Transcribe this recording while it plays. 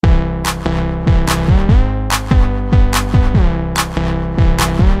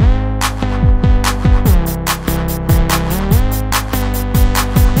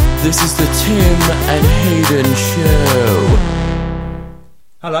This is the Tim and Hayden Show.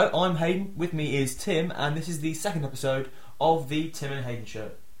 Hello, I'm Hayden, with me is Tim, and this is the second episode of the Tim and Hayden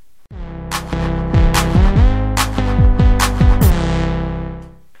Show.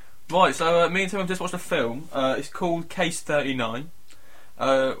 Right, so me and Tim have just watched a film. It's called Case 39.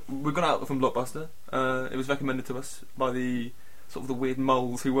 We got out from Blockbuster. It was recommended to us by the sort of the weird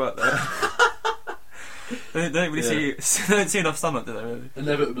moles who work there. They don't really see enough stomach, do they? Really?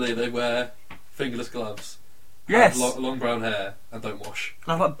 Inevitably, they wear fingerless gloves. Yes. Have long brown hair and don't wash.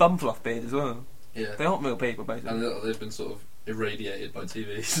 I have like bum fluff beard as well. Yeah. They aren't real people, basically. And they've been sort of irradiated by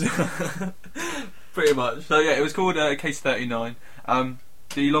TVs. Pretty much. So yeah, it was called Case 39.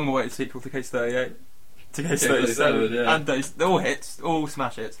 The long-awaited sequel to Case 38. To Case 37. Yeah. And they're all hits, all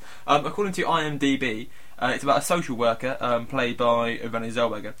smash hits. According to IMDb, it's about a social worker played by Renée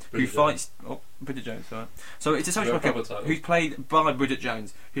Zellweger who fights... Bridget Jones, sorry. So it's a social worker who's played by Bridget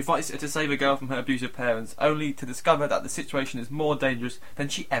Jones who fights to save a girl from her abusive parents, only to discover that the situation is more dangerous than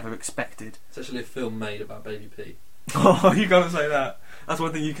she ever expected. It's actually a film made about Baby P. Oh, you can't say that. That's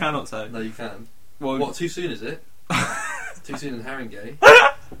one thing you cannot say. No, you can. Well, what, too soon is it? Too soon in Haringey?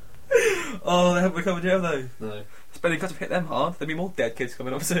 Oh, they haven't recovered yet, have they? No. Spending cuts have hit them hard. There'll be more dead kids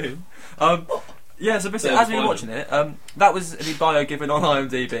coming up soon. Yeah, so basically, Yeah, as we were watching it, that was the bio given on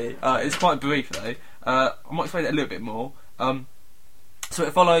IMDb. It's quite brief though. I might explain it a little bit more. So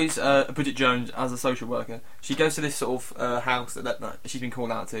it follows Bridget Jones as a social worker. She goes to this sort of house that she's been called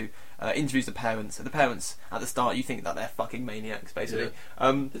out to, interviews the parents. The parents, at the start, you think that they're fucking maniacs, basically.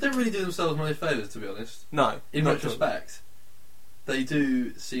 Yeah. They don't really do themselves many favours, to be honest. No. In retrospect, they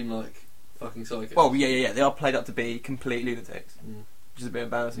do seem like fucking psychos. Well, yeah. They are played up to be complete lunatics, which is a bit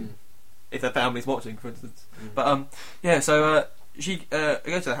embarrassing. If their family's watching, for instance. But yeah, so she goes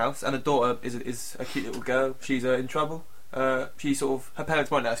to the house, and the daughter is a cute little girl. She's in trouble. She sort of, her parents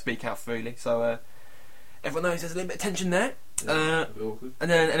won't let her speak out freely, so everyone knows there's a little bit of tension there. Yeah, a bit awkward.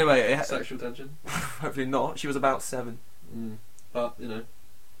 And then anyway, Sexual tension. Hopefully not. She was about 7. But you know.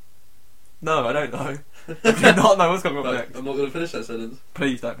 No, I don't know. I do not know what's going on next. I'm not going to finish that sentence.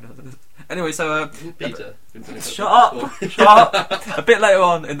 Please don't finish that. Anyway, so Peter. Shut up! Shut up! A bit later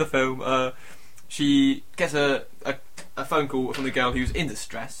on in the film, she gets a phone call from the girl who's in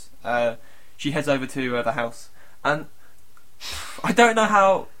distress. She heads over to the house, and I don't know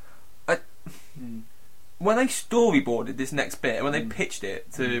how. When they storyboarded this next bit, when they pitched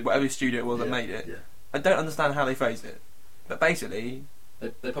it to whatever studio it was that made it, I don't understand how they phrased it. But basically,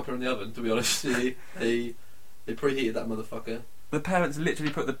 they pop her in the oven. To be honest, they preheated that motherfucker. The parents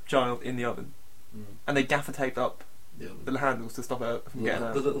literally put the child in the oven, and they gaffer taped up the handles to stop her from getting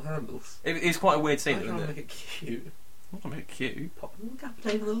out. The little handles. It's quite a weird scene, isn't it? Make it cute. Not to make it cute. Pop the little gaffer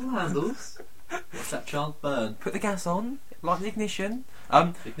tape on the little handles. Watch that child burn. Put the gas on, light the ignition.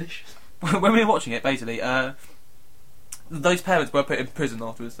 Ignition. When we were watching it, basically, those parents were put in prison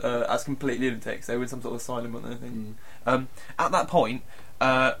afterwards as complete lunatics. They were in some sort of asylum or anything. At that point,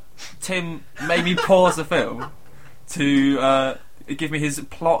 Tim made me pause the film to give me his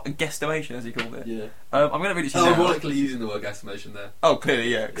plot guesstimation, as he called it. Yeah. I'm going to read it to you now. Ironically using the word guesstimation there. Oh,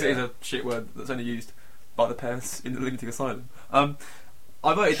 clearly, yeah, because it is a shit word that's only used by the parents in the lunatic asylum. I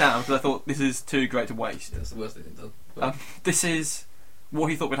wrote it down because I thought this is too great to waste. Yeah, that's the worst thing they've done. This is what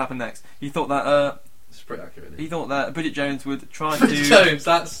he thought would happen next. He thought that it's pretty accurate. he thought that Bridget Jones would try to. Bridget Jones,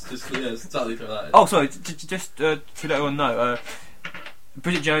 that's just totally throw that in. Oh, sorry. Just to let everyone know,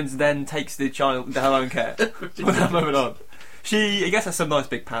 Bridget Jones then takes the child into her own care. Moving on. She, I guess, has some nice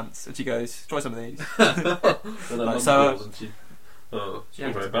big pants, and she goes, "Try some of these." It's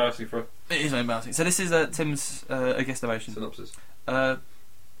very embarrassing for her. It is very embarrassing. So this is Tim's guesstimation. Synopsis.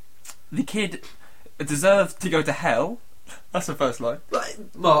 The kid deserves to go to hell. That's the first line.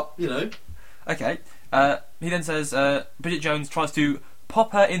 Mark, you know. Okay. He then says Bridget Jones tries to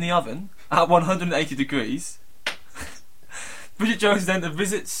pop her in the oven at 180 degrees. Bridget Jones then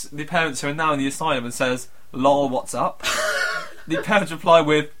visits the parents who are now in the asylum and says, "Lol, what's up?" The parents reply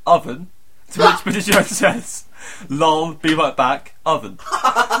with "oven," to which Bridget Jones says, "Lol, be right back, oven."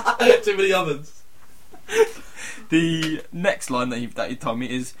 Too many ovens. The next line that he told me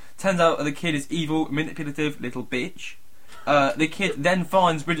is, "Turns out the kid is evil, manipulative little bitch." The kid then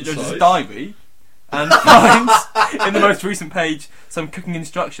finds Bridget Jones' diary and finds in the most recent page some cooking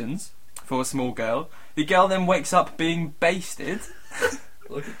instructions for a small girl. The girl then wakes up being basted.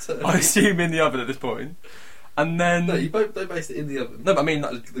 I assume in the oven at this point. And then no, they based it in the oven. No, but I mean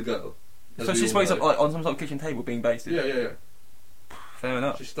the girl. So she wakes up on some sort of kitchen table being basted. Yeah. Fair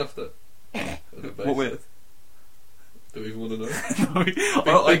enough. She stuffed her. What with? Do we even want to know?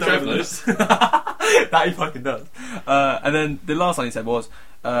 I Big don't Trev know. knows. That he fucking does. And then the last line he said was,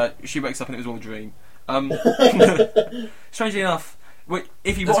 she wakes up and it was all a dream. Strangely enough,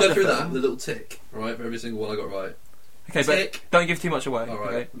 if you Let's watch go the through film, that, the little tick, right, for every single one I got right. okay, tick. but don't give too much away.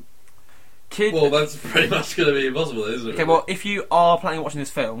 Alright. Okay? Kid. Well, that's pretty much going to be impossible, isn't it? Okay, well, if you are planning on watching this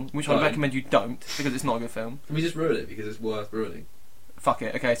film, which I Fine. recommend you don't, because it's not a good film. Can we just ruin it, because it's worth ruining? Fuck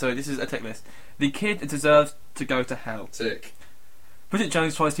it. Okay, so this is a tick list. The kid deserves to go to hell. Tick. Bridget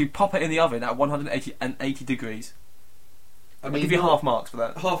Jones tries to pop it in the oven at 180 degrees. I I'll mean, give you half marks for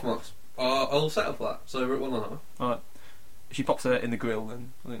that. half marks. I'll settle for that, so we're at 1.5. Alright. If she pops her in the grill,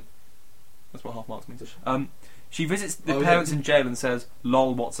 then I think that's what half marks means. She visits the Oh, parents yeah. in jail and says,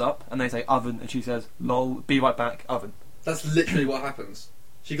 "Lol, what's up?" And they say, "Oven," and she says, "Lol, be right back, oven." That's literally what happens.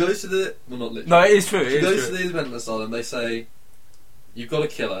 She goes to the... Well, not literally. No, it is true. She It goes is to true. the mental asylum, they say, you've got to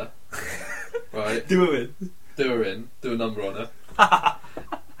kill her, right? Do it. Do her in, do a number on her.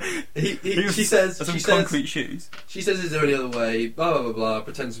 She says, Some she says, concrete shoes. she says, is there any other way? Blah blah blah blah.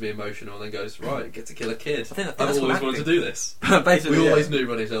 Pretends to be emotional, and then goes, right, get to kill a kid. I think I've that's always what wanted to acting. do this. Basically, We yeah. always knew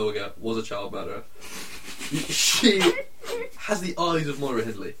Ronnie Zellweger was a child murderer. She has the eyes of Moira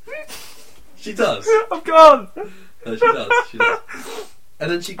Hidley. She does. I'm gone. No, she does. She does.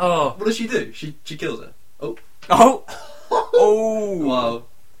 And then she. Oh. What does she do? She kills her. Oh. Oh. Oh. Wow.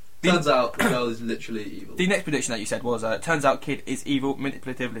 The- Turns out the girl is literally evil. The next prediction that you said was, turns out kid is evil,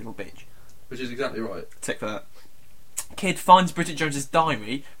 manipulative little bitch. Which is exactly right. Tick for that. Kid finds Bridget Jones's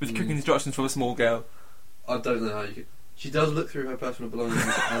diary with cooking instructions for a small girl. I don't know how you could. She does look through her personal belongings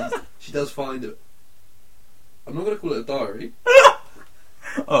and she does find it. I'm not going to call it a diary.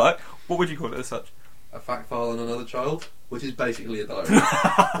 Alright, what would you call it as such? A fact file on another child, which is basically a diary.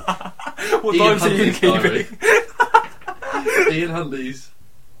 What Ian diaries are you Huntley's keeping? Ian Huntley's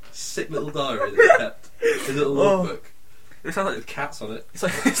sick little diary that he kept. His little Oh. logbook It sounds like with cats on it. it's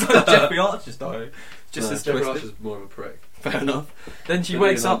like Jeffrey Archer's diary. Just No, as Jeffrey twisted. Archer's more of a prick. Fair enough. Then she But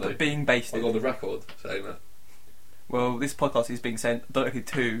wakes Ian up Huntley. being I basted. got on the record saying that. Well, this podcast is being sent directly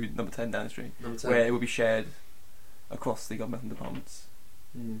to number 10 Down Street, Number 10. where it will be shared across the government departments.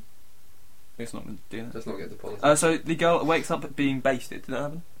 Hmm. It's not going to do that. Let's not get to politics. So the girl wakes up being basted. Did that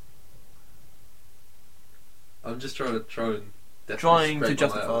happen? I'm just trying to definitely Trying to scrape my way out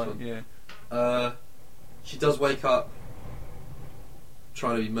justify. of this one. Yeah. She does wake up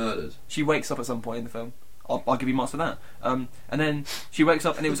trying to be murdered. She wakes up at some point in the film. I'll give you marks for that. And then she wakes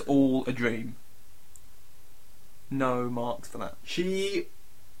up and it was all a dream. No marks for that. She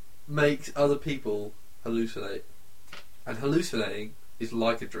makes other people hallucinate. And hallucinating is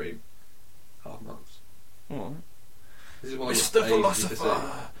like a dream. Half marks. Alright. This is why I Mr. got A's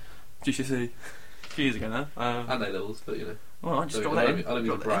Philosopher. GCSE. GCSE. Few years ago now. And A-levels, but you know. Alright, just drop I that in. don't mean to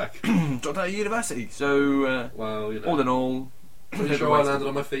Drop brag. that in. Dropped out of university. So, Well, you know. all in all, Pretty sure I landed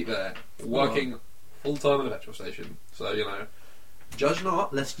on my feet there. Working full time at a petrol station. So, you know. Judge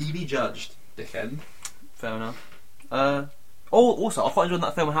not, lest ye be judged, dickhead. fair enough. Also, I quite enjoyed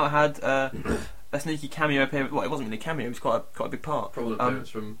that film how it had a sneaky cameo appearance. Well, it wasn't really a cameo; it was quite a big part. Prominent appearance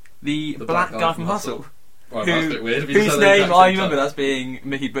from The the black guy from Hustle, Right, Who- that's a bit weird. if you whose said that name exact I same remember time. that's being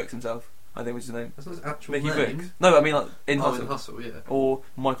Mickey Brooks himself. I think was his name. That's not his actual Mickey name. Brooks. No, I mean like in Oh, Hustle in Hustle, yeah. or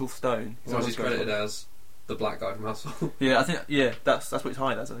Michael Stone. Or is he credited as the black guy from Hustle? Yeah, I think that's what it's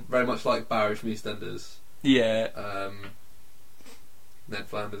hired as. I think. Very much like Barry from EastEnders. Yeah, Ned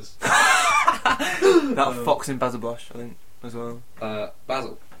Flanders. that Fox in Basil Brush, I think as well.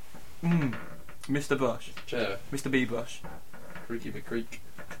 Basil. Mr. Brush, Chair. Mr. B Brush. Creaky McCreek.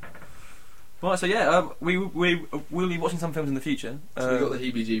 Right, so yeah, we'll be watching some films in the future. So we got the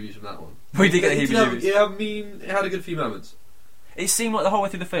heebie-jeebies from that one. We did get the It did have- heebie-jeebies. Yeah, I mean, it had a good few moments. It seemed like the whole way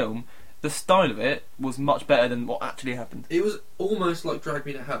through the film, the style of it was much better than what actually happened. It was almost like Drag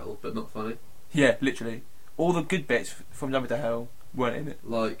Me to Hell, but not funny. Yeah, literally. All the good bits from Jumping to Hell weren't in it.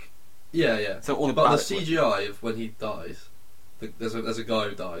 Like, yeah. So all the But bad the CGI of when he dies, there's a guy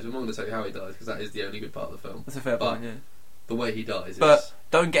who dies. I'm not going to tell you how he dies because that is the only good part of the film. That's a fair but- point, yeah. The way he dies But is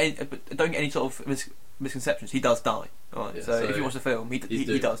don't get any sort of misconceptions. He does die. Alright, Yeah, so so if you watch the film, he he's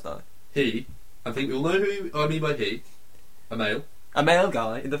he does die. he. I think we all know who I mean by he. A male A male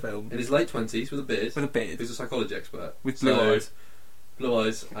guy in the film in his late 20s with a beard. with a beard, Who's a psychology expert with blue eyes. Blue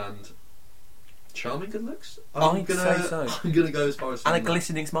eyes and charming good looks. I'd say so. I'm gonna go as far as And a saying that.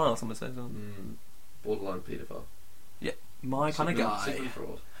 glistening smile, someone says. Borderline paedophile. My kind of guy. Simply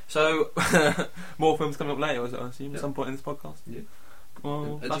fraud. So, more films coming up later, I assume, Yeah. at some point in this podcast. Yeah.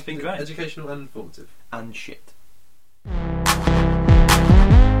 Well, that's been great. Educational and informative. And shit.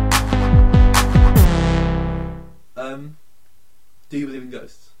 Do you believe in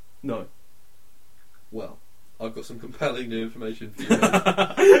ghosts? No. Well, I've got some compelling new information for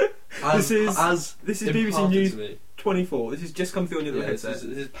you. This is BBC imparted News to me. 24. This has just come through on your Yeah, this headset.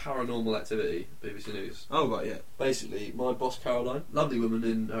 is paranormal activity. BBC News. Oh right, yeah. Basically, my boss Caroline, lovely woman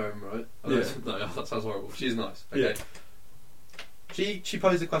in her own right. Oh, Yeah. No, that sounds horrible. She's nice. Okay. Yeah. She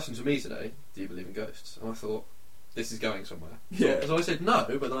posed a question to me today. Do you believe in ghosts? And I thought, this is going somewhere. Yeah. So I said no,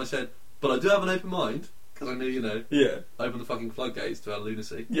 but then I said, but I do have an open mind because I knew, Yeah. open the fucking floodgates to our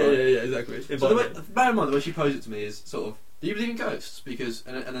lunacy. Yeah, Right? yeah, exactly. So the way, bear in mind the way she posed it to me is sort of, do you believe in ghosts? Because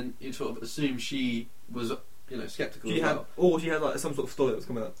and then you sort of assume she was sceptical she as had, well. or she had like some sort of story that was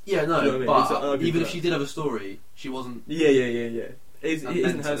coming up. Yeah, no, You know what I mean? but It's like, I agree even with if that. she did have a story, she wasn't. Yeah. It isn't her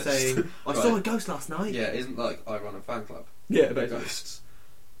mentalist. saying, "I saw a ghost last night." Yeah, isn't like I run a fan club. Yeah, for basically. ghosts.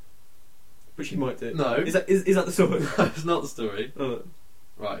 But she might do. No. Is that the story? It's not the story. Oh,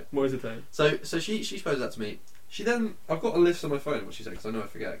 Right. what is it then? So she posed that to me. She then, I've got a list on my phone of what she said because I know I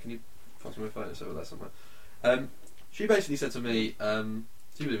forget. Can you pass me my phone? It's over there somewhere. She basically said to me, "Do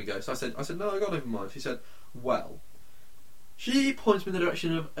you believe in ghosts?" I said, "No, I got an open mind." She said, "Well." She points me in the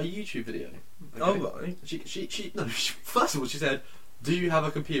direction of a YouTube video. Okay? Oh right. First of all, she said, "Do you have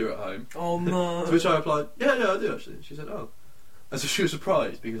a computer at home?" Oh no. To which I replied, "Yeah, I do actually." She said, "Oh," and so she was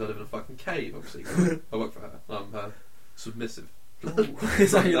surprised because I live in a fucking cave. Obviously, 'cause I work for her. I'm her submissive.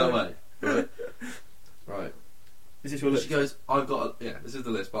 Is that that your way? Right. Is this your list? She goes, "I've got this is the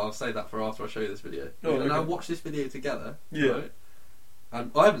list, but I'll save that for after I show you this video." Oh, and okay. now watch this video together. Yeah. Right?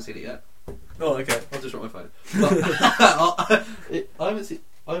 And I haven't seen it yet. Oh okay. I'll just drop my phone. But I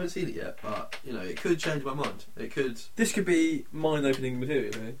haven't seen it yet, but it could change my mind. It could. This could be mind-opening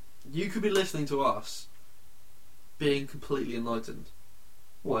material. Eh? You could be listening to us, being completely enlightened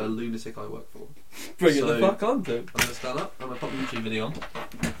by a lunatic I work for. Bring it So- the fuck on, dude. I'm gonna stand up. I'm gonna pop the YouTube video on.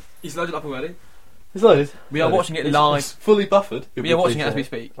 He's loaded up already. It's loaded. We are watching it live. It's fully buffered. We are watching it as we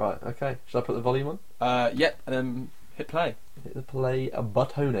speak. Right, okay. Should I put the volume on? Yep, and then hit play Hit the play a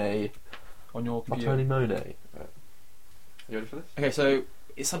buttone. on your computer. Buttone Mone. Right. You ready for this? Okay, so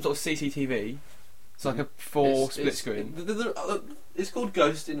it's some sort of CCTV. It's like a split screen. It's called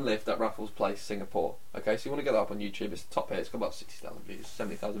Ghost in Lift at Raffles Place, Singapore. Okay, so you want to get that up on YouTube. It's top here. It's got about 60,000 views,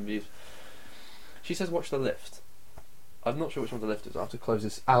 70,000 views. She says, "Watch the lift." I'm not sure which one the lift is. I have to close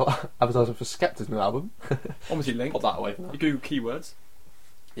this out. Advertising for Skepta's new album. Obviously linked. Pop that away from You that. Google keywords.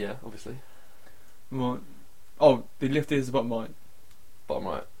 Yeah, obviously. Right. Oh, the lift is the bottom right. Bottom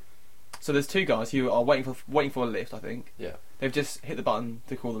right. So there's two guys who are waiting for a lift. I think Yeah. they've just hit the button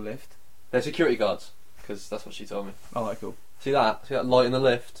to call the lift. They're security guards, because that's what she told me. Oh, right, cool. See that? See that light in the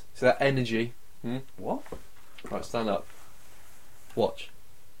lift? See that energy? What? Right, stand up. Watch.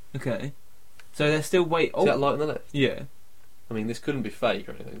 Okay. So they're still wait. See that Oh, light in the lift? yeah. I mean, this couldn't be fake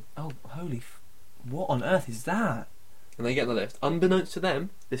or anything. Oh, holy! What on earth is that? And they get in the lift. Unbeknownst to them,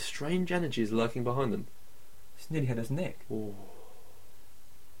 this strange energy is lurking behind them. It's nearly had us nick. Ooh.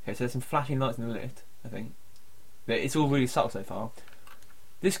 Okay, so there's some flashing lights in the lift. I think. But it's all really subtle so far.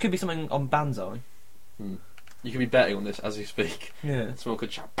 This could be something on Banzai. You could be betting on this as you speak. Yeah. Someone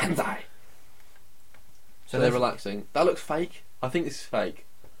could shout, "Banzai!" So they're there's- relaxing. That looks fake. I think this is fake.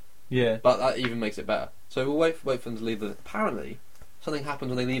 Yeah. But that even makes it better. So we'll wait for them to leave the... Apparently, something happens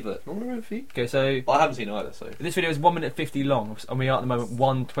when they leave the... I'm going to ruin it for you. Okay, so But I haven't seen it either, so... this video is 1 minute 50 long, and we are at the moment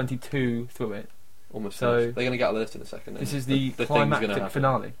 1:22 through it. Almost So- finished. They're going to get out of the lift in a second. This and is the thing's gonna climactic happen.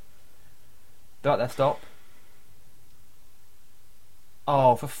 finale. Right there, stop.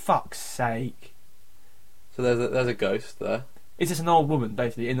 Oh, for fuck's sake! So there's a ghost there. Is this an old woman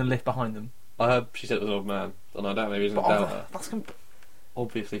basically in the lift behind them? I heard she said it was an old man. And I don't know, maybe it's But doubt her. that's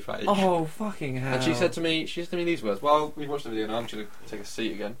Obviously fake. oh fucking hell! And she said to me these words. Well, we've watched the video now. I'm just going to take a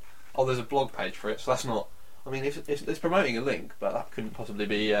seat again. Oh, there's a blog page for it, so that's not. I mean, it's promoting a link, but that couldn't possibly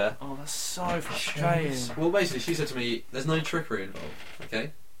be. "Oh, that's so frustrating." Well, basically, she said to me, "There's no trickery involved."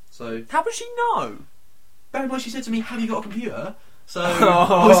 Okay, so How would she know? bear in mind, she said to me, "Have you got a computer?" So Oh.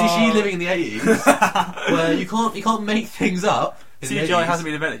 obviously, she living in the 80s, where you can't make things up. in the CGI 80s. hasn't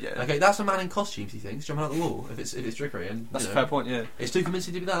been invented yet. Okay, that's a man in costumes. He thinks jumping out the wall if it's trickery, and That's you a know, fair point. Yeah. it's too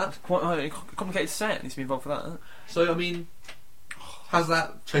convincing to be that. Quite complicated set needs to be involved for that. So I mean, has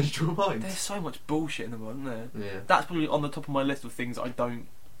that changed your mind? There's so much bullshit in the world, isn't there? Yeah. That's probably on the top of my list of things I don't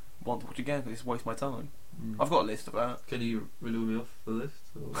want to watch again because it's waste my time. I've got a list of that. Can you reel me off the list?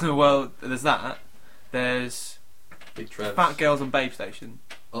 Or? Well, there's that. There's Big Trev. Fat Girls on Babe Station.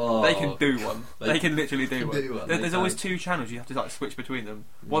 Oh, They can do one. They They can literally do can one. do one, There's they always can. two channels you have to like switch between them.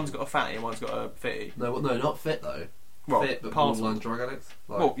 One's got a fatty and one's got a fitty. No, not fit though. Well, Fit, but passable. borderline drug addict.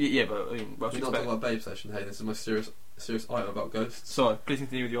 Like, Well, yeah, but I mean, we're what else not you talking expect? about Babe Session. Hey, this is my serious item about ghosts. Sorry, please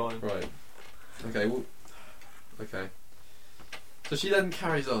continue with your iron. Right. Okay. Well. Okay. So she then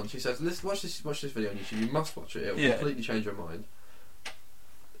carries on. She says, "Listen, watch this video on YouTube. You must watch it. It will Yeah. completely change your mind."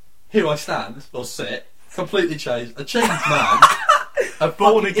 Here I stand, or sit, completely changed. A changed man. A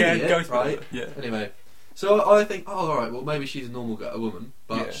Born fucking again idiot, ghost right? brother. Yeah. Anyway, so I think, oh, alright, well, maybe she's a normal girl, a woman,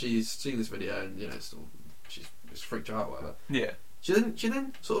 but Yeah. she's seen this video and, she's freaked her out or whatever. Yeah. She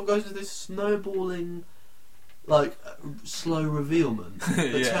then sort of goes into this snowballing, slow revealment.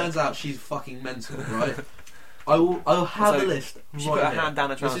 It Yeah. turns out she's fucking mental, right? I'll have So, the list She right put her here. hand down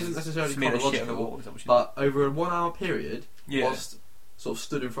her This trousers. isn't necessarily smear the shit on the chronological, wall. Is that what she but over a 1 hour period, Yeah. whilst sort of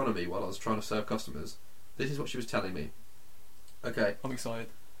stood in front of me while I was trying to serve customers, this is what she was telling me. Okay. I'm excited.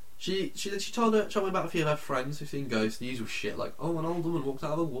 She told me about a few of her friends who've seen ghosts, the usual shit, like, oh, an old woman walked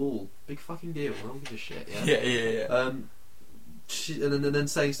out of a wall. Big fucking deal. No one gives a shit, yeah? Yeah. And then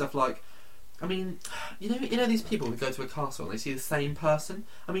saying stuff like, I mean, you know these people who go to a castle and they see the same person?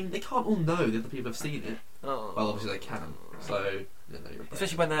 I mean, they can't all know the other people have seen it. Oh. Well, obviously they can. So, you're a prick.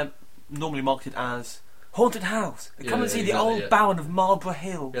 Especially when they're normally marketed as haunted house. Yeah, Come and yeah, see the exactly, old yeah. Baron of Marlborough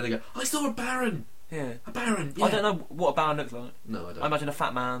Hill. Yeah, they go, I saw a baron! Yeah. A baron! Yeah. I don't know what a baron looks like. No, I don't. I imagine a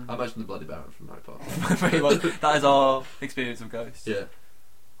fat man. I imagine the bloody baron from Harry Potter. Very well. That is our experience of ghosts. Yeah.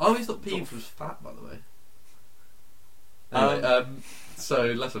 I always thought Peeves was fat, by the way. Anyway, so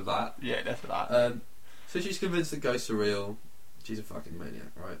less of that. Yeah, that's for that. So she's convinced that ghosts are real. She's a fucking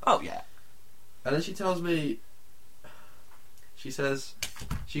maniac, right? Oh yeah. And then she tells me. She says.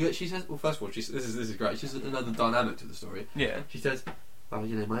 She says. Well, first of all, this is great. She's another dynamic to the story. Yeah. She says, "Well,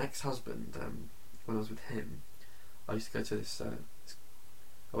 my ex-husband. When I was with him, I used to go to this.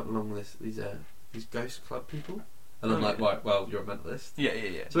 I went along with these ghost club people." And I'm Oh, like, yeah. right, well, you're a mentalist. Yeah, yeah,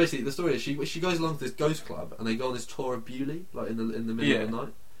 yeah. So basically, the story is she goes along to this ghost club, and they go on this tour of Bewley, like in the middle of the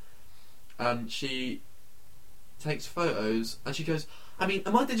night, and she takes photos, and she goes, I mean,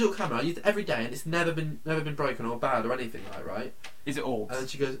 my digital camera I use it every day, and it's never been broken or bad or anything like, right? Is it orbs? And then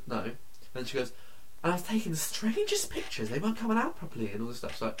she goes, no, and she goes, and I was taking the strangest pictures. They weren't coming out properly and all this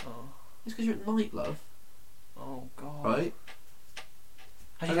stuff. So Oh. it's because you're at night, love, Oh god. right?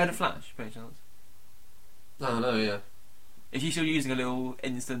 Has she had a flash, by any chance? No, yeah. Is she still using a little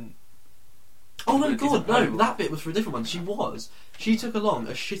instant? Oh no, Is it God, no! portable? That bit was for a different one. She took along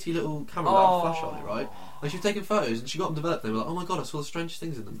a shitty little camera without a flash on it, right? And she was taking photos, and she got them developed. And they were like, "Oh my god, I saw the strangest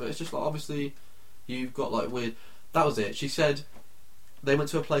things in them." But it's just like, obviously, you've got like weird. That was it. She said they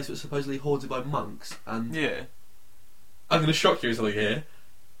went to a place that was supposedly haunted by monks, and Yeah. I'm going to shock you with something here.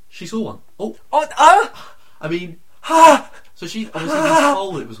 She saw one. Oh, Oh, I mean, ah! so she obviously been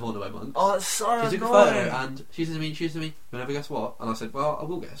told it was haunted by monks. Oh, that's so She took a annoying. photo, and she said to me, "You'll never guess what?" And I said, "Well, I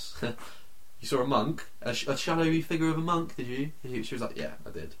will guess." You saw a monk, a shadowy figure of a monk, did you? She was like, "Yeah, I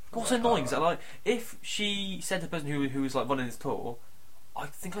did." What's annoying is that, like, if she said to the person who was like running this tour, I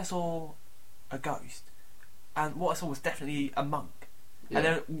think I saw a ghost, and what I saw was definitely a monk, Yeah. and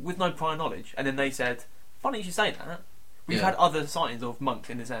then with no prior knowledge, and then they said, "Funny you should say that. We've Yeah. had other sightings of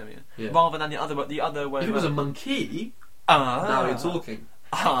monks in this area, Yeah. rather than the other way." If it was a monkey, ah, now you're talking.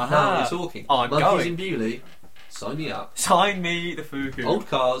 Ah, Now you're talking. I'm Monkeys going. in Bewley, sign me up. Sign me the fuku. Old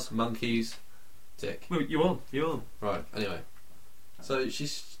cars, monkeys, tick. Well, you on? Right. Anyway, so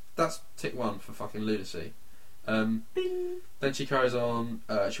that's tick one for fucking lunacy. Then she carries on.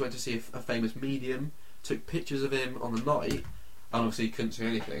 She went to see a famous medium. Took pictures of him on the night, and obviously couldn't see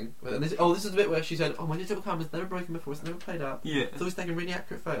anything. And this is the bit where she said, "Oh, my digital camera's never broken before. It's never played out. Yeah. It's always taking really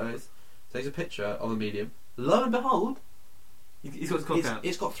accurate photos." Takes a picture of the medium. Lo and behold, He's got his cock out.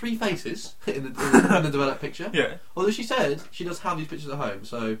 it's got three faces in the developed picture. Yeah. Although she said she does have these pictures at home,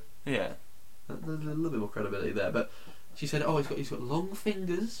 so Yeah. there's a little bit more credibility there. But she said, "Oh, he's got long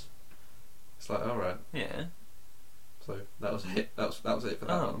fingers." It's like, all right. Yeah. So that was it. That was it for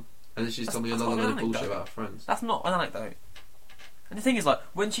that Oh. one. And then she's told me That's another not load of an bullshit anecdote. about her friends. That's not an anecdote. And the thing is, like,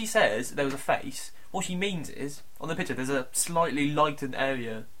 when she says there was a face, what she means is, on the picture, there's a slightly lightened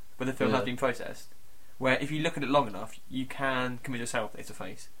area where the film Yeah. has been processed, where if you look at it long enough, you can convince yourself that it's a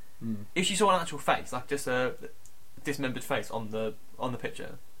face. Mm. If she saw an actual face, like just a dismembered face on the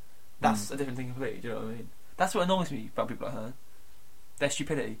picture, that's a different thing completely. Do you know what I mean? That's what annoys me about people like her. Their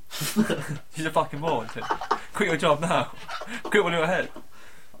stupidity. She's a fucking moron. So quit your job now. Quit while you're ahead.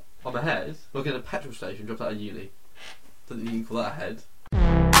 I'm ahead. Working at a petrol station, dropped out of uni. Don't think you can call that ahead.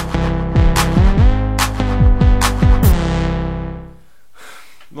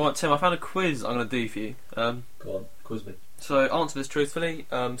 Right, Tim, I found a quiz I'm going to do for you. Go on, quiz me. So answer this truthfully.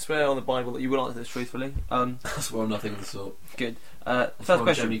 Swear on the Bible that you will answer this truthfully. That's why I'm nothing of the sort. Good. That's First from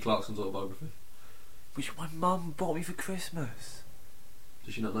question. Jamie Clarkson's autobiography. Which my mum bought me for Christmas.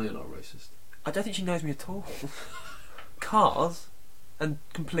 Does she not know you're not a racist? I don't think she knows me at all. Cars and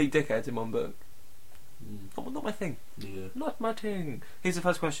complete dickheads in one book. Not my thing. Yeah. Not my thing. Here's the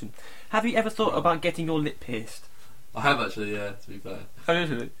first question. Have you ever thought about getting your lip pierced? I have actually, yeah, to be fair. Oh,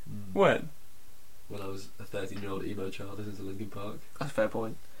 literally? When? When I was a 13-year-old emo child listening to Linkin Park. That's a fair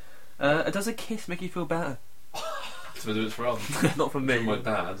point. Does a kiss make you feel better? That's where it's from. Not from me. From my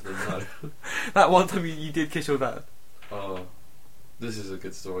dad, then no. That one time you did kiss your dad. Oh, this is a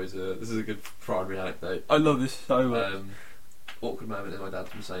good story. This is a good primary anecdote. I love this so much. Awkward moment in my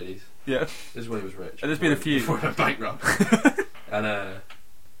dad's Mercedes. Yeah. This is when he was rich. And there's been a few. Before he went bankrupt. And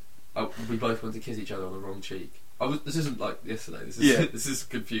we both went to kiss each other on the wrong cheek. This isn't like yesterday. This is this is a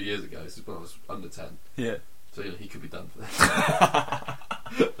good few years ago. This is when I was under 10. Yeah. So he could be done for this.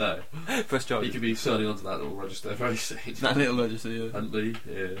 No. First job. He could be turning onto that little register very soon. That little register, yeah. Huntley,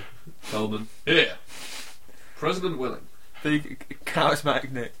 yeah. Coleman, here. President Willing. Big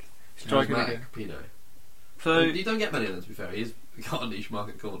charismatic Nick. Striking Charismatic again. Pino. So, You don't get many of them, to be fair. He's got a niche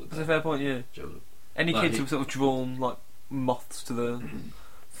market corner. that's a fair point, yeah. Jordan. Any No, kids he- who've sort of drawn like moths to the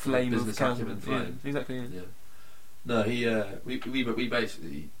flame of Business cancer. acumen Yeah, flame. exactly. Yeah. Yeah. No, we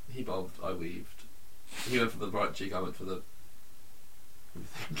basically, he bobbed, I weaved. He went for the right cheek, I went for the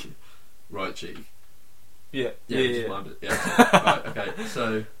right cheek. Yeah. Just mind it. Yeah. Right, okay.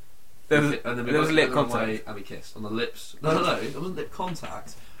 So There was, and then we there was both lip went away contact. and we kissed on the lips. No, it wasn't lip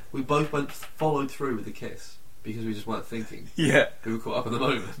contact. We both followed through with the kiss because we just weren't thinking. Yeah. We were caught up in the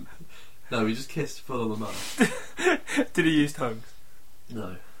moment. No, we just kissed full on the mouth. Did he use tongues?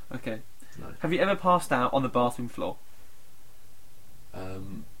 No. Okay. No. Have you ever passed out on the bathroom floor?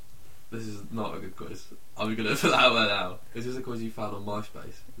 This is not a good quiz. I'm going to put that out there now. Is this a quiz you found on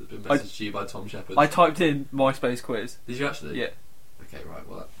MySpace that's been messaged to you by Tom Shepherd? I typed in MySpace quiz. Did you actually? Yeah. Okay, right.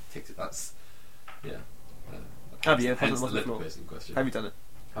 Well, that ticks it. That's yeah. Have you? Hence Passed the on the lip floor? quiz in question. Have you done it?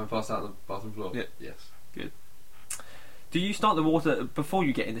 Have I passed out on the bathroom floor? Yeah. Yes. Do you start the water before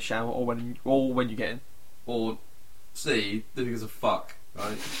you get in the shower or when you get in? Or C, do because of fuck.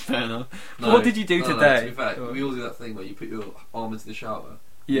 Right. Fair enough. No, What did you do no, today? To be fair, Go on. we all do that thing where you put your arm into the shower.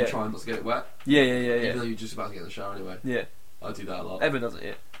 Yeah. You try not to get it wet. Yeah. Even though you're just about to get in the shower anyway. Yeah. I do that a lot. Everyone does it,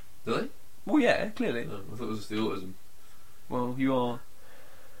 yeah. Do they? Well, yeah, clearly. No, I thought it was just the autism. Well, you are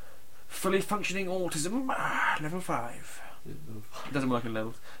fully functioning autism, level 5. Yeah, no. It doesn't work in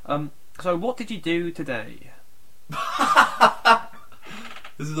levels. So what did you do today?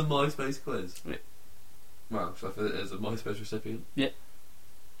 This is a MySpace quiz. Yeah. Wow, so I fit it as a MySpace recipient. Yeah.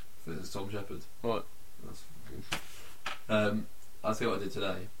 Fit it as Tom Shepherd. What? That's I'll tell you what I did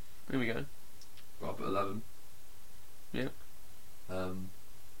today. Here we go. Got up at 11. Yeah.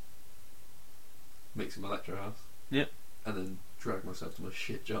 Mixing my lecture house. Yeah. And then dragged myself to my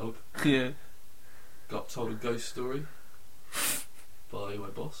shit job. Yeah. Got told a ghost story by my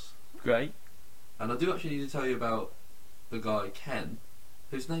boss. Great. And I do actually need to tell you about the guy Ken,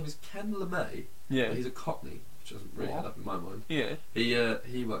 whose name is Ken LeMay. Yeah. But he's a Cockney, which doesn't really add up in my mind. Yeah.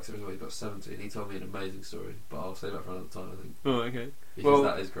 He works there as well. He's about 70, and he told me an amazing story. But I'll save that for another time, I think, Oh, okay. because Well,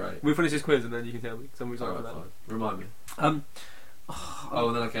 that is great. We'll finish this quiz and then you can tell me. Somebody's Alright, like for that. fine. Remind me. Oh,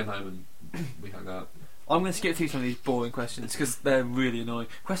 and then I came home and we hung out. I'm going to skip through some of these boring questions because they're really annoying.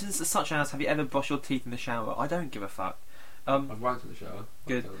 Questions such as, have you ever brushed your teeth in the shower? I don't give a fuck. I've wanked in the shower.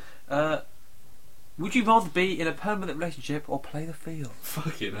 Good. Would you rather be in a permanent relationship or play the field?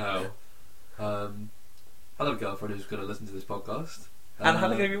 Fucking hell. I have a girlfriend who's going to listen to this podcast. And how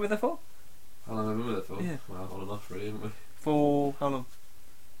long have you been with her for? How long have I been with her for? Yeah. Well, on and off, really, haven't we? For how long?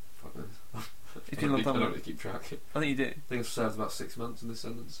 Fuck knows. It's been a long I time. don't really keep track. I think you do. I think I've served about 6 months in this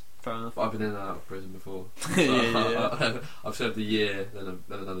sentence. Fair enough. But I've been in and out of prison before. Yeah. I've served a year, then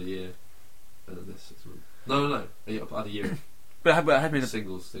another year, and then this 6 months. No. I had a year. But it had been a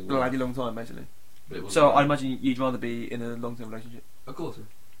Single. bloody long time, basically. But it wasn't So bad. I imagine you'd rather be in a long-term relationship. Of course.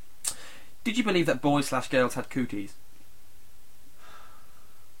 Did you believe that boys/girls had cooties?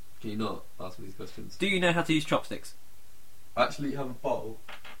 Can you not ask me these questions? Do you know how to use chopsticks? I actually have a bowl,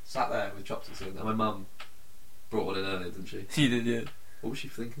 sat there with chopsticks in, and my mum brought one in earlier, didn't she? You did, yeah. What was she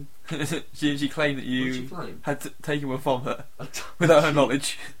thinking? she claimed that What did she you claim? had taken one from her I without her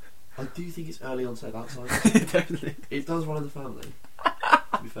knowledge. I do think it's early onset outside. Definitely. It does run in the family.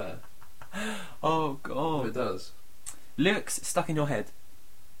 To be fair, Oh it god. does. Lyrics stuck in your head.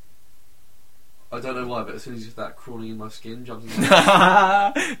 I don't know why, but as soon as that crawling in my skin jumps in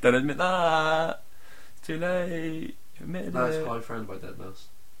my Don't admit that. It's too late. You admitted That's it. High Friend by Dead Mouse.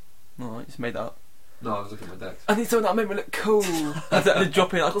 Alright, just made that up. No, I was looking at my decks. I need something that made me look cool. I had to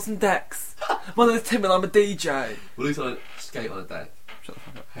drop in. I got some decks. My name's Tim and I'm a DJ. Well, at least I don't skate on a deck. Shut the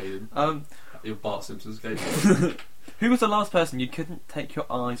fuck up. Hayden. Your Bart Simpson skate. Who was the last person you couldn't take your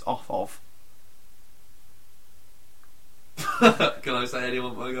eyes off of? Can I say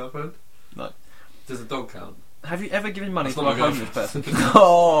anyone but my girlfriend? No. Does a dog count? Have you ever given money That's to not a my homeless person? girlfriend.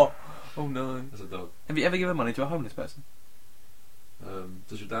 Oh no. As a dog. Have you ever given money to a homeless person?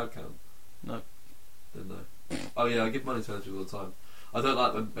 Does your dad count? No. Then no. Oh yeah, I give money to people all the time. I don't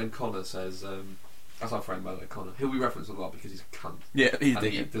like when Connor says, that's our friend by the way, Connor. He'll be referenced a lot because he's a cunt. Yeah, he's And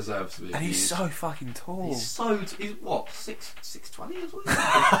he digging. deserves to be. And he's abused. so fucking tall. He's what, 6'20" or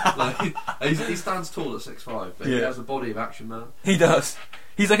something? Like, he stands tall at 6'5", but he Yeah. has the body of Action Man. He does.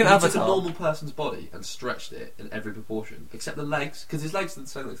 He's like an He took a avatar. normal person's body and stretched it in every proportion, except the legs, because his legs are the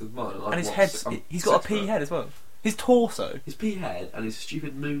same length as mine. And his head, he's got a pea head as well. His torso. His pea head and his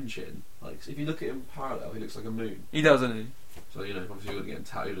stupid moon chin. Like, if you look at him parallel, he looks like a moon. He does, doesn't he? So, you know, obviously you're going to get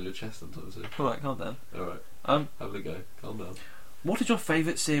tattooed on your chest sometimes. So. Alright, calm down. Alright, have a go. Calm down. What is your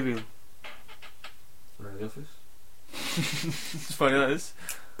favourite cereal? The Office? It's funny that is.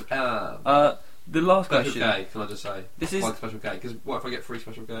 The last Special question. K, can I just say? This is. Like Special K, because what if I get free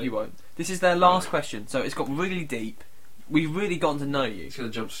Special K? You won't. This is their last question, so it's got really deep. We've really gotten to know you. He's going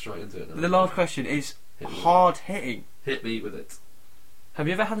to jump straight into it now. The last question is Hit me with hard hitting. it. Hit me with it. Have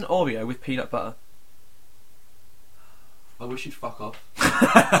you ever had an Oreo with peanut butter? I wish you'd fuck off.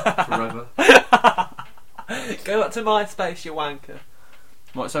 Forever. Go up to MySpace, you wanker.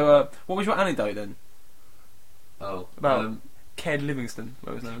 Right, so what was your anecdote then? Oh. About Ken Livingston,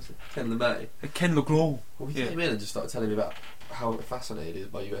 what was his name? Ken LeMay. Ken LeGros. Well, he came in and just started telling me about how fascinated he is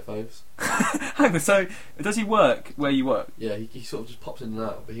by UFOs. Hang on, so does he work where you work? Yeah, he sort of just pops in and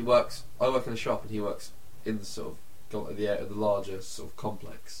out. But he works. I work in a shop, and he works in the sort of the larger sort of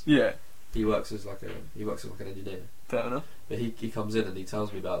complex. Yeah, He works as like an engineer. fair enough. But he comes in and he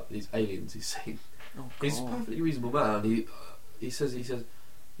tells me about these aliens he's seen. Oh, He's a perfectly reasonable man. He says he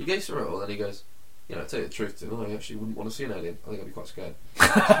goes through it all, and he goes, you know, tell you the truth, to him, I actually wouldn't want to see an alien. I think I'd be quite scared.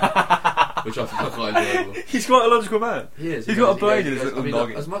 Which I find quite enjoyable. He's quite a logical man. He is. He's He got goes- a brain he in his goes, little I mean,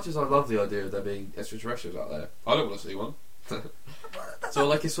 noggin. as much as I love the idea of there being extraterrestrials out there, I don't want to see one. So I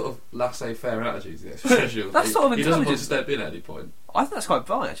like his sort of laissez-faire attitude to the extraterrestrials. That's sort of he doesn't want to intelligent. step in at any point. I think that's quite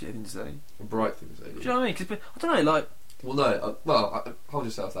bright, actually, I think to say. A bright thing to say. Do you know what I mean? 'Cause, I don't know, like... Well, no. Hold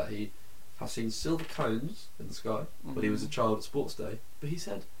yourself that he has seen silver cones in the sky when he was a child at sports day. But he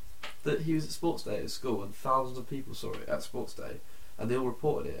said that he was at sports day at his school and thousands of people saw it at sports day, and they all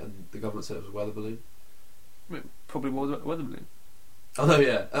reported it, and the government said it was a weather balloon. Probably more than a weather balloon. Oh no,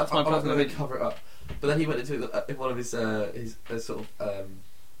 yeah. That's my I'm not personal going to opinion. cover it up. But then he went into in one of his sort of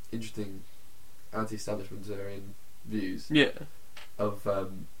interesting anti-establishmentarian views Yeah. of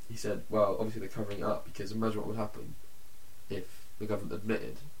he said, well, obviously they're covering it up because imagine what would happen if the government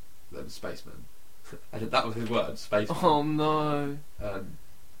admitted they were spacemen. And that was his word, spacemen. Oh no.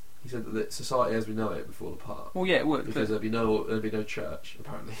 He said that society as we know it would fall apart Well, yeah, it would. because But, there'd be no church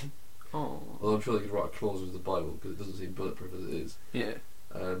apparently. oh. Although I'm sure they could write a clause with the Bible because it doesn't seem bulletproof as it is. Yeah.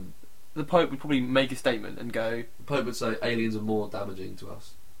 Um, The Pope would probably make a statement and go, the Pope would say aliens are more damaging to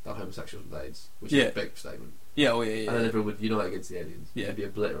us than homosexuals with AIDS, which Yeah. is a big statement. yeah, oh yeah, And then yeah. everyone would unite against the aliens. Yeah. It'd be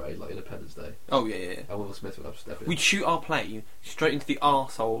obliterated like Independence Day. Oh yeah, yeah. And Will Smith would have to step in. We'd shoot our plane straight into the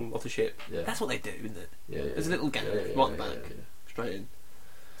arsehole of the ship. Yeah. That's what they do, isn't it? Yeah, There's a little gap right at the back. Straight in.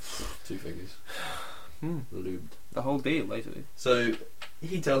 2 fingers. Hmm. Lubed. The whole deal, basically. So,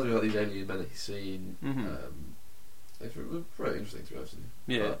 he tells me about these alien men that he's seen. Mhm. It's very interesting to be honest with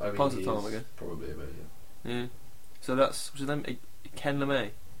you. Yeah, But, I mean, pass the he time, is I guess. Probably a maniac. Yeah. So that's, what's his name? Ken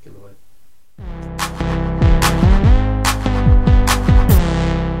LeMay. Get away.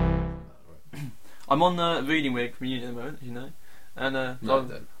 I'm on reading week from uni at the moment, as you know. And No, so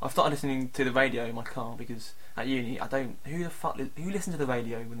don't. I've started listening to the radio in my car because at uni, who listens to the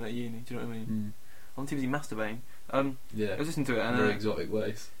radio when they're at uni, do you know what I mean? I'm too busy masturbating. I Yeah. was listening to it and Very exotic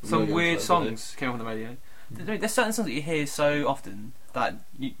ways. some Really weird exotic songs came on the radio. There's certain songs that you hear so often that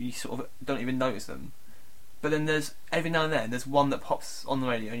you sort of don't even notice them. But then there's, every now and then, there's one that pops on the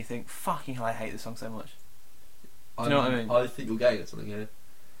radio and you think, fucking hell, I hate this song so much. Do you know what I mean? I think you're getting at something here.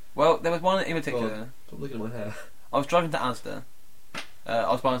 Well, there was one in particular. Go Stop looking at my hair. I was driving to Asda. I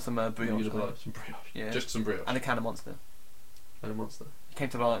was buying some You're brioche, gonna I buy think, some brioche. Yeah. Just some brioche. and a can of Monster. And a monster. It came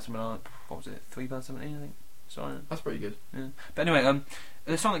to like something like, what was it, £3.17, I think. Sorry. That's pretty good. Yeah. But anyway,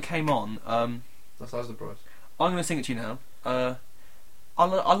 the song that came on, I'm That's the price. going to sing it to you now. I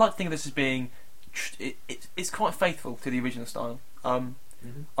like to think of this as being, it's quite faithful to the original style.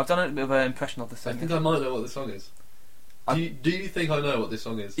 I've done a bit of an impression of the I singer. think I might know what this song is. Do you think I know what this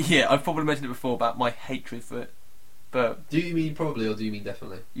song is? Yeah, I've probably mentioned it before about my hatred for it, but Do you mean probably or do you mean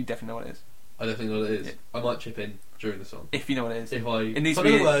definitely? you definitely know what it is. I definitely know what it is. Yeah. I might chip in during the song. If you know what it is. If I It needs if to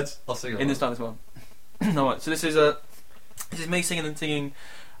I know be the words, I'll sing in along. the style as well. Alright, so this is me singing a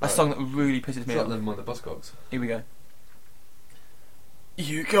Right. song that really pisses me It's like off. Never Mind the Buzzcocks. Here we go.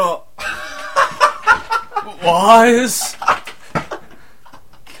 You got wires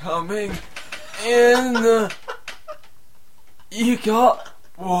coming in. You got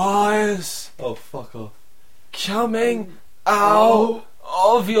wires Oh, fuck off. coming out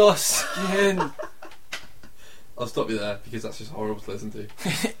of your skin. I'll stop you there because that's just horrible to listen to.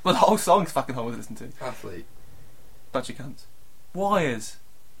 Well, the whole song's fucking horrible to listen to. Athlete. Bunch of cunts. Wires.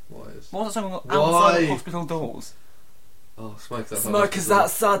 Wires. What was that song? Why? Outside hospital doors. Oh, smokers. Smokers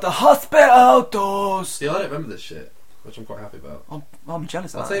outside the hospital doors. See, I don't remember this shit, which I'm quite happy about. I'm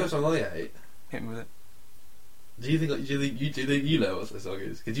jealous of I'll that. tell you what song I hate. Hit me with it. Do you think you know what this song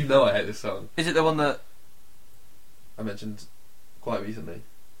is? Because you know I hate this song. Is it the one that... I mentioned quite recently.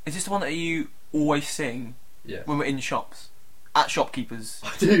 Is this the one that you always sing Yeah. when we're in shops? At shopkeepers?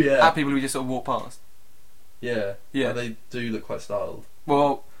 I do, yeah. At people we just sort of walk past? Yeah. Yeah. And they do look quite styled.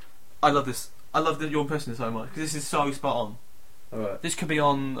 Well, I love this. I love that you're pushing this so much because this is so spot on. Alright. This could be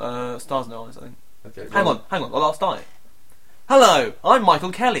on Stars and Eyes, I think. Okay. Hang on. I'll start it. Hello, I'm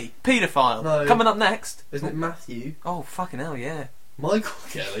Michael Kelly, paedophile. No. Coming up next. Isn't it Matthew? Oh, fucking hell, yeah. Michael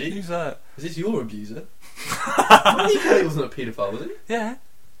Kelly? Who's that? Is this your abuser? Matthew Kelly wasn't a paedophile, was he? Yeah.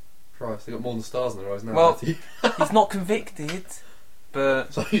 Christ, they got more than stars in their eyes now, Well- Matthew. He's not convicted,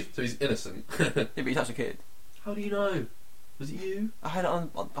 but... So he's innocent. Yeah, but he touched a kid. How do you know? Was it you? I had it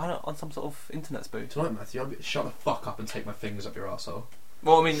on some sort of internet spoof. Tonight, Matthew, I'm going to shut the fuck up and take my fingers up your arsehole.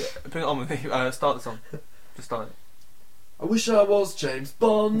 Well, I mean, bring it on with me. Start the song. Just start it. I wish I was James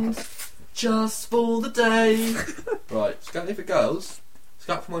Bond, just for the day. Right, scouting for girls,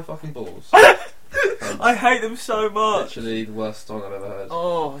 scout for my fucking balls. I hate them so much. Literally the worst song I've ever heard.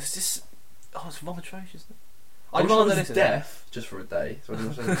 Oh, it's just... Oh, it's rather atrocious. I I'd wish I rather was listen. deaf, just for a day, so I didn't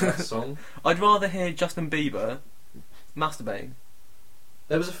listen to that song. I'd rather hear Justin Bieber masturbating.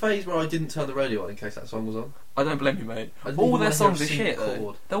 There was a phase where I didn't turn the radio on in case that song was on. I don't blame you, mate. I didn't All even their wanna hear a songs are single shit, though.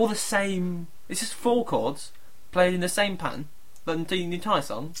 chord. They're all the same. It's just 4 chords played in the same pattern, but the entire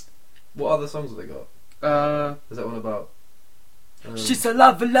song. What other songs have they got? Is that one about? She's so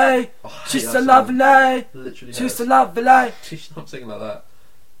lovely. oh, I hate She's that so song. lovely. Literally. She's so hurts. lovely. Stop singing like that.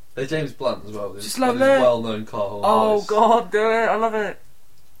 They're James Blunt as well. She's With lovely. his well-known car horn Oh voice. God, do it! I love it.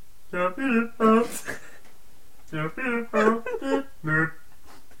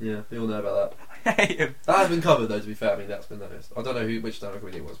 Yeah, we all know about that. I hate him. That has been covered though, to be fair. I mean, that's been noticed. I don't know which stand-up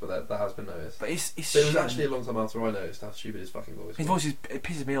comedian it was, but that has been noticed. But it's But it was shit. actually a long time after I noticed how stupid his fucking voice His was. voice it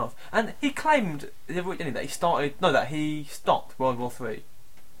pisses me off. And he claimed the other week, didn't he, that he stopped World War Three.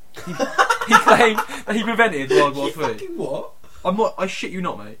 He claimed that he prevented World War Three. Fucking what? I'm not. I shit you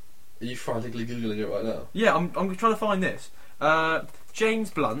not, mate. Are you frantically googling it right now? Yeah, I'm trying to find this.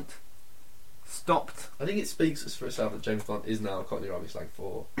 James Blunt stopped. I think it speaks for itself that James Blunt is now a Cockney Rhyming slang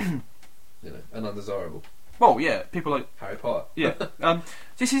for, an undesirable Well, yeah, people like Harry Potter. yeah.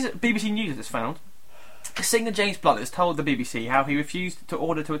 This is BBC News that's found. Singer James Blunt has told the BBC how he refused to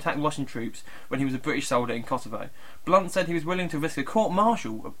order to attack Russian troops when he was a British soldier in Kosovo. Blunt said he was willing to risk a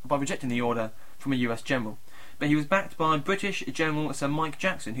court-martial by rejecting the order from a US general. But he was backed by British General Sir Mike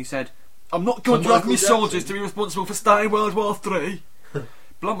Jackson, who said, "I'm not going to Sir direct me Michael soldiers Jackson? to be responsible for starting World War III."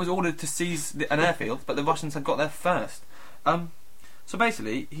 Blunt was ordered to seize an airfield, but the Russians had got there first. So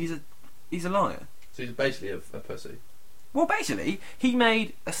basically, he's a liar. So he's basically a pussy. Well, basically, he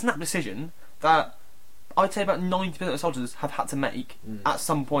made a snap decision that I'd say about 90% of soldiers have had to make at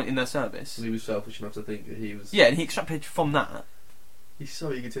some point in their service. And he was selfish enough to think that he was... Yeah, and he extrapolated from that. He's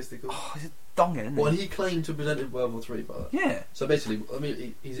so egotistical. Oh, he's a donger, isn't he? Well, and he claimed to have presented World War III by that. Yeah. So basically, I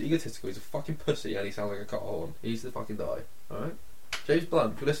mean, he's egotistical, he's a fucking pussy, and he sounds like a cut horn. He needs to fucking die, alright? James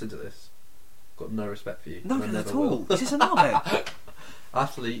Blunt, if you listen to this, got no respect for you. No, and I not never at all. will. This is a knobhead.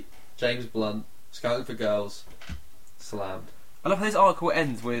 Athlete, James Blunt, scouting for girls, slammed. I love how this article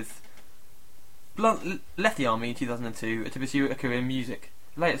ends with Blunt left the army in 2002 to pursue a career in music,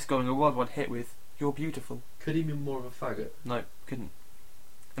 later scoring a worldwide hit with "You're Beautiful." Could he be more of a faggot? No, couldn't.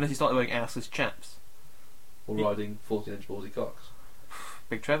 Unless he started wearing assless chaps. Or riding 14-inch ballsy cocks?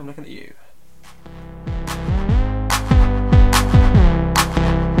 Big Trev, I'm looking at you.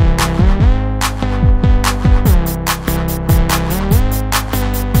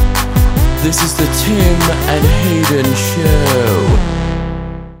 This is the Tim and Hayden Show.